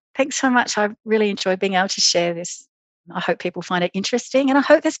 Jen. Thanks so much. I really enjoyed being able to share this. I hope people find it interesting, and I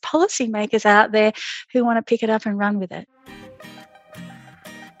hope there's policymakers out there who want to pick it up and run with it.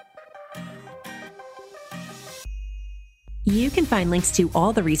 You can find links to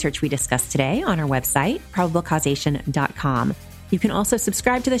all the research we discussed today on our website, probablecausation.com. You can also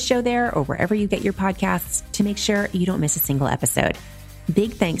subscribe to the show there or wherever you get your podcasts to make sure you don't miss a single episode.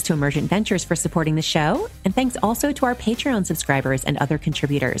 Big thanks to Emergent Ventures for supporting the show, and thanks also to our Patreon subscribers and other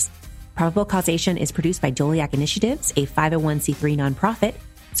contributors. Probable Causation is produced by Doliak Initiatives, a 501c3 nonprofit,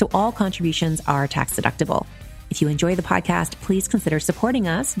 so all contributions are tax deductible. If you enjoy the podcast, please consider supporting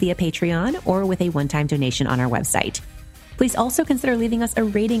us via Patreon or with a one-time donation on our website. Please also consider leaving us a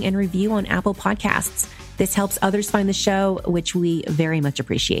rating and review on Apple Podcasts. This helps others find the show, which we very much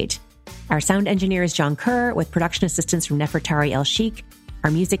appreciate. Our sound engineer is John Kerr, with production assistance from Nefertari El-Sheikh.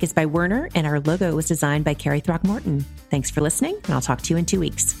 Our music is by Werner, and our logo was designed by Carrie Throckmorton. Thanks for listening, and I'll talk to you in 2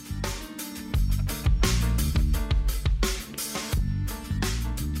 weeks.